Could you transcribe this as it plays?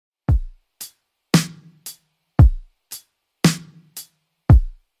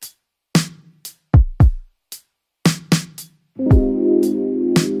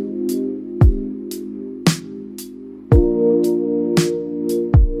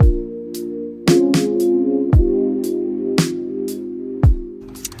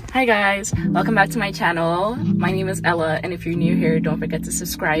Hi guys, welcome back to my channel. My name is Ella, and if you're new here, don't forget to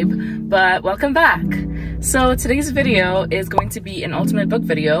subscribe, but welcome back. So today's video is going to be an ultimate book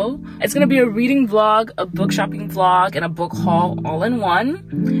video. It's going to be a reading vlog, a book shopping vlog, and a book haul all in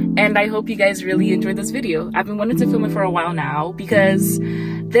one. And I hope you guys really enjoyed this video. I've been wanting to film it for a while now because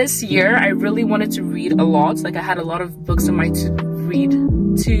this year I really wanted to read a lot. Like I had a lot of books on my TBR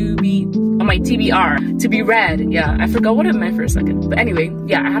to be read. Yeah, I forgot what it meant for a second, but anyway,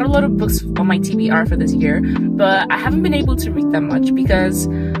 yeah, I had a lot of books on my TBR for this year, but I haven't been able to read them much because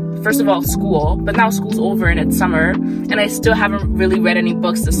first of all, school, but now school's over and it's summer, and I still haven't really read any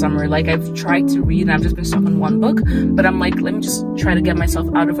books this summer. Like I've tried to read and I've just been stuck on one book, but I'm like, let me just try to get myself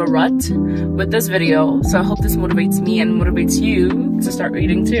out of a rut with this video. So I hope this motivates me and motivates you to start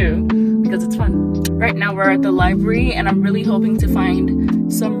reading too, because it's fun. Right now we're at the library and I'm really hoping to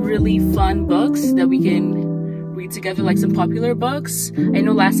find some really fun books that we can read together, like some popular books. I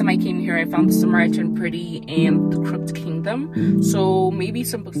know last time I came here I found The Summer I Turned Pretty and The Crooked Kingdom, so maybe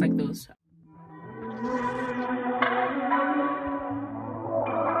some books like those.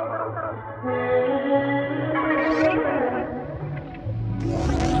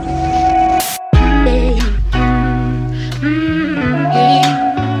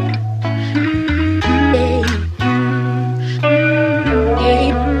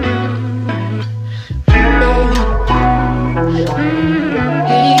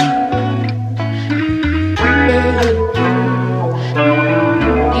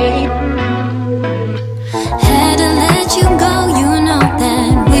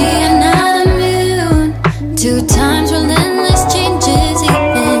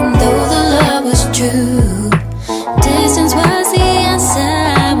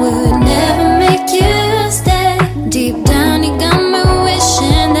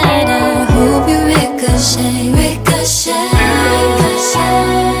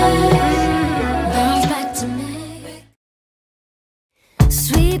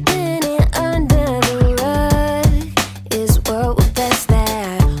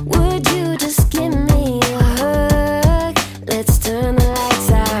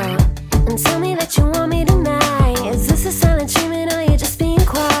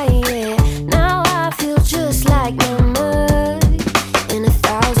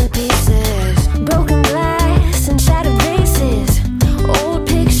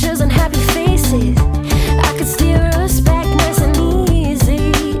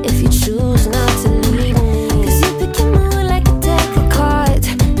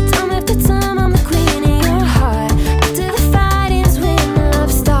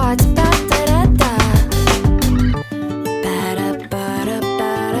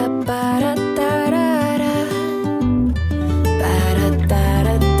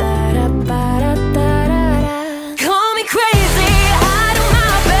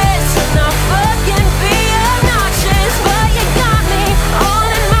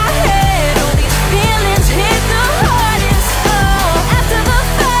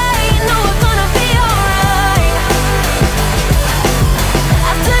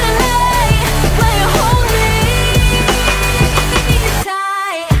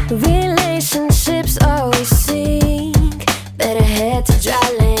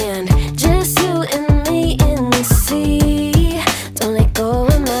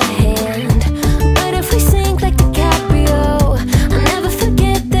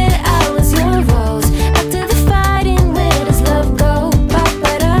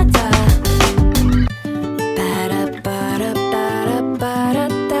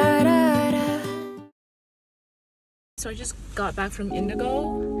 So I just got back from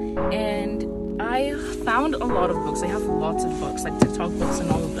Indigo and I found a lot of books. I have lots of books, like TikTok books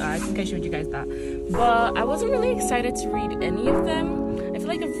and all of that. I think I showed you guys that. But I wasn't really excited to read any of them. I feel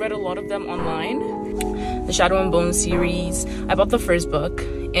like I've read a lot of them online. The Shadow and Bone series. I bought the first book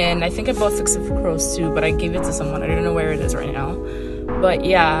and I think I bought Six of Crows too, but I gave it to someone. I don't know where it is right now. But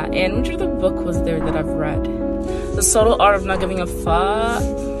yeah, and which other book was there that I've read? The Subtle Art of Not Giving a Fuck.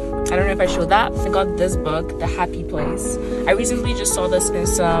 I don't know if I showed that. I got this book, The Happy Place. I recently just saw this in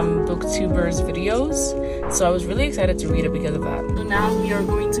some booktubers videos, so I was really excited to read it because of that. So now we are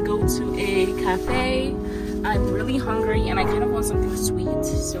going to go to a cafe. I'm really hungry and I kind of want something sweet,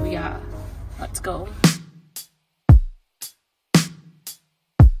 so yeah, let's go.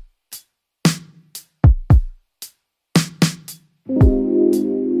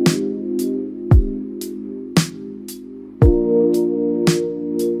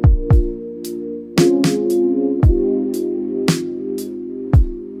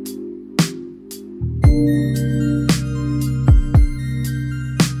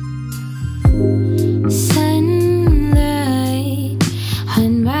 Sunlight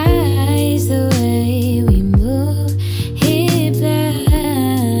on my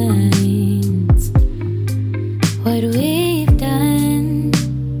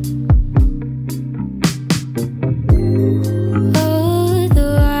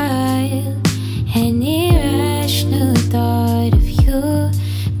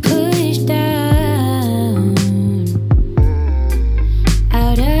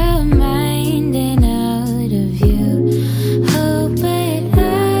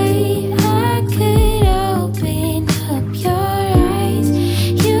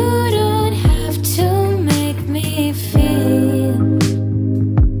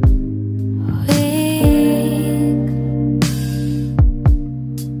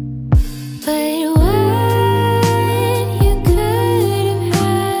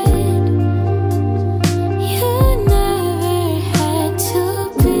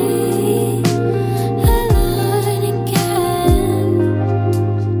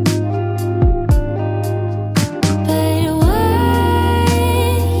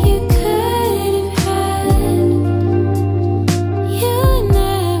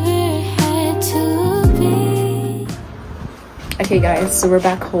Okay guys, so we're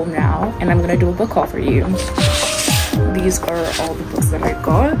back home now and I'm gonna do a book haul for you. These are all the books that I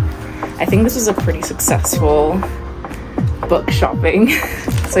got. I think this was a pretty successful book shopping.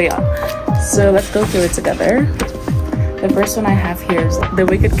 So yeah, so let's go through it together. The first one I have here is The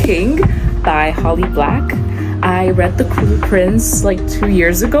Wicked King by Holly Black. I read The Cruel Prince like 2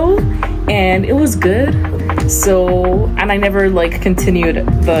 years ago and it was good. So, and I never like continued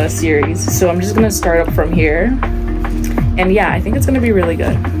the series. So I'm just gonna start up from here. And yeah, I think it's gonna be really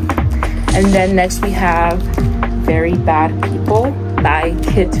good. And then next we have Very Bad People by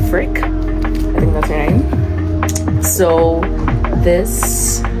Kit Frick. I think that's her name. So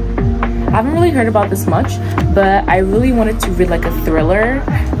this, I haven't really heard about this much, but I really wanted to read like a thriller,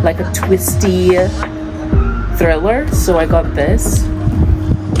 like a twisty thriller. So I got this.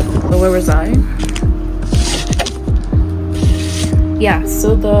 But where was I? Yeah,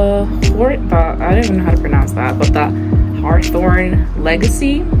 so I don't even know how to pronounce that, but the Hawthorne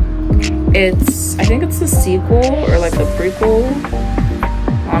Legacy. I think it's the sequel or like the prequel.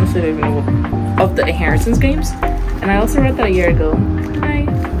 Honestly, I don't even know, of the Inheritance games. And I also read that a year ago. Hi.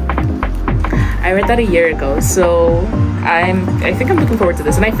 I read that a year ago, so I think I'm looking forward to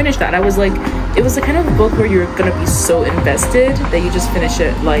this. And I finished that. I was like, it was the kind of book where you're gonna be so invested that you just finish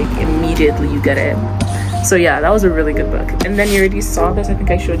it like immediately you get it. So yeah, that was a really good book. And then you already saw this, I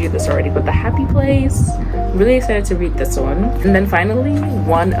think I showed you this already, but The Happy Place. Really excited to read this one. And then finally,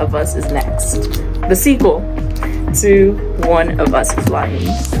 One of Us is next. The sequel to One of Us is Lying.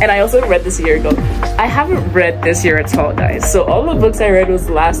 And I also read this a year ago. I haven't read this year at all, guys. So all the books I read was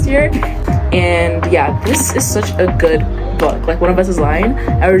last year. And yeah, this is such a good book. Like, One of Us is Lying.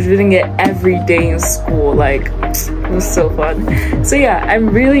 I was reading it every day in school. Like, it was so fun. So yeah, I'm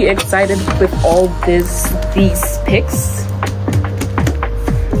really excited with all these picks.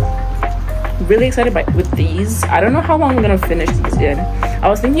 Really excited with these. I don't know how long I'm gonna finish these in. I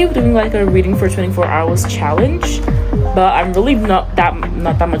was thinking of doing like a reading for 24 hours challenge, but I'm really not that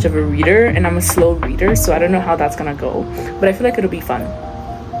much of a reader, and I'm a slow reader, so I don't know how that's gonna go, but I feel like it'll be fun.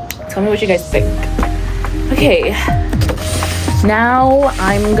 Tell me what you guys think. Okay, now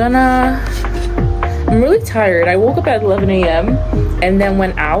I'm really tired. I woke up at 11 a.m. and then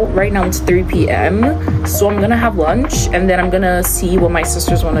went out. Right now it's 3 p.m. So I'm gonna have lunch and then I'm gonna see what my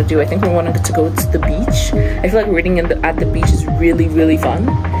sisters want to do. I think we want to go to the beach. I feel like reading at the beach is really, really fun.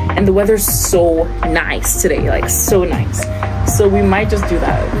 And the weather's so nice today, like so nice. So we might just do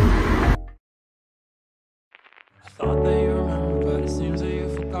that. I thought that you remember, but it seems that you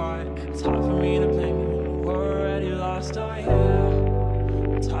forgot. It's hard for me to blame you when we're already lost, oh yeah.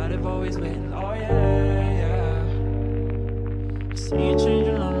 I'm tired of always waiting, oh yeah. I see you change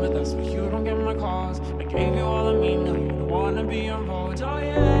your number, that's why you don't get my calls. I gave you all of me, now you don't wanna be involved, oh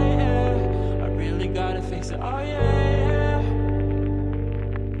yeah. I really gotta fix it, oh yeah.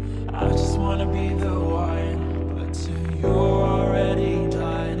 I just wanna be the one, but to you already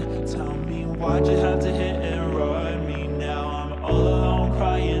died. Tell me why'd you have